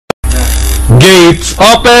Gates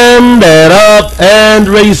open, they're up and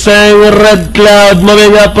racing. Red Cloud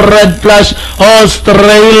moving up, Red Flash.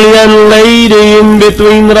 Australian Lady in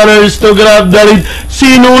between runners to grab the lead.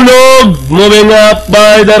 Sinulog moving up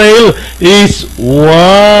by the rail is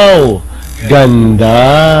wow,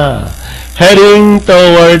 ganda. Heading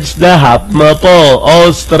towards the half po.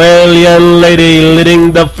 Australian Lady leading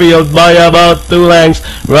the field by about 2 lengths.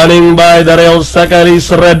 Running by the rail, second is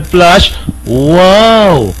Red Flash.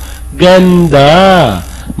 Wow, ganda.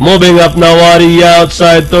 Moving up now on the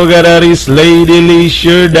outside together is Lady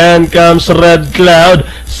Leisure. Then comes Red Cloud.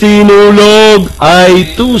 Sinulog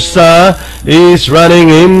Aitusa is running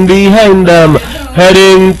in behind them.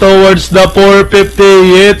 Heading towards the 450.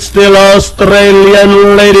 It's still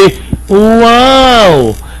Australian Lady.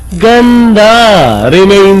 Wow, ganda.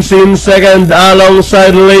 Remains in second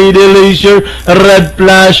alongside Lady Leisure. Red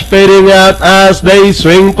Flash fading out as they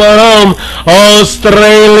swing for home.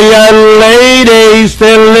 Australian Lady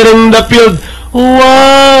still leading the field.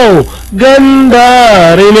 Wow,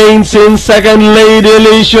 ganda. Remains in second Lady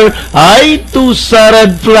Leisure. Aitusa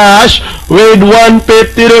Red Flash with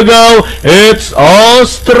 150 to go. It's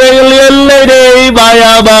Australian Lady by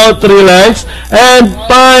about 3 lengths. And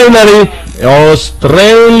finally,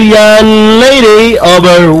 Australian Lady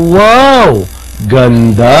over. Wow,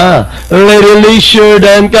 ganda. Lady Leisure,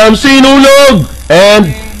 then comes Sinulog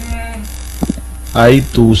and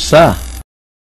Aitusa.